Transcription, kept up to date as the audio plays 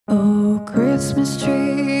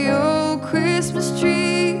oh Christmas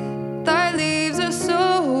tree, thy leaves are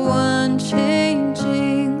so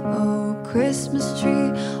unchanging. Oh Christmas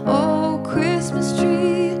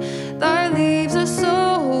tree, thy leaves are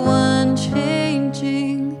so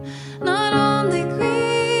unchanging. Not only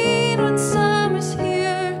green when summer's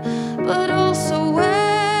here, but also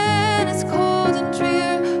when it's cold and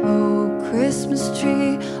drear. Oh Christmas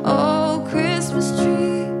tree,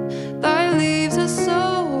 thy leaves are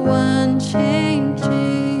so unchanging.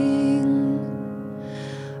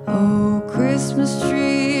 Oh Christmas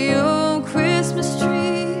tree,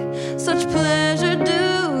 such pleasure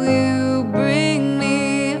do you bring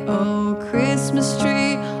me. Oh Christmas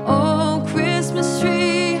tree,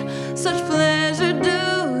 such pleasure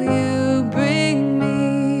do you bring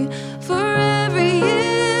me. For every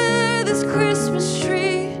year this Christmas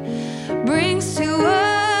tree brings to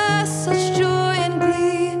us such joy and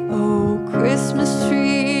glee. Oh Christmas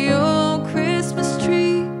tree,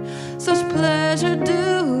 such pleasure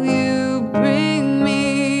do you bring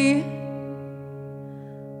me.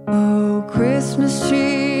 Oh Christmas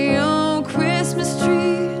tree,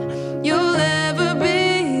 you'll ever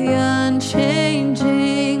be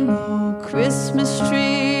unchanging. Oh Christmas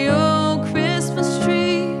tree,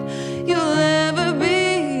 you'll ever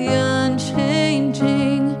be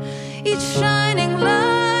unchanging. Each shining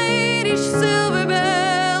light, each silver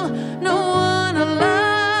bell, no one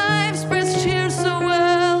alive spreads cheer so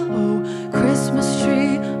well.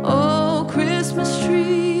 Oh Christmas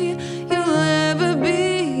tree, you'll ever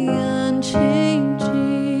be unchanging.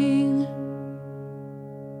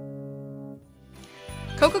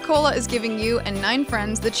 Coca-Cola is giving you and 9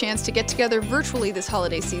 friends the chance to get together virtually this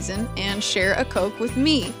holiday season and share a Coke with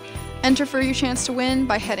me. Enter for your chance to win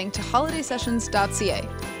by heading to holidaysessions.ca.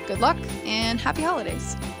 Good luck and happy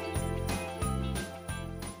holidays!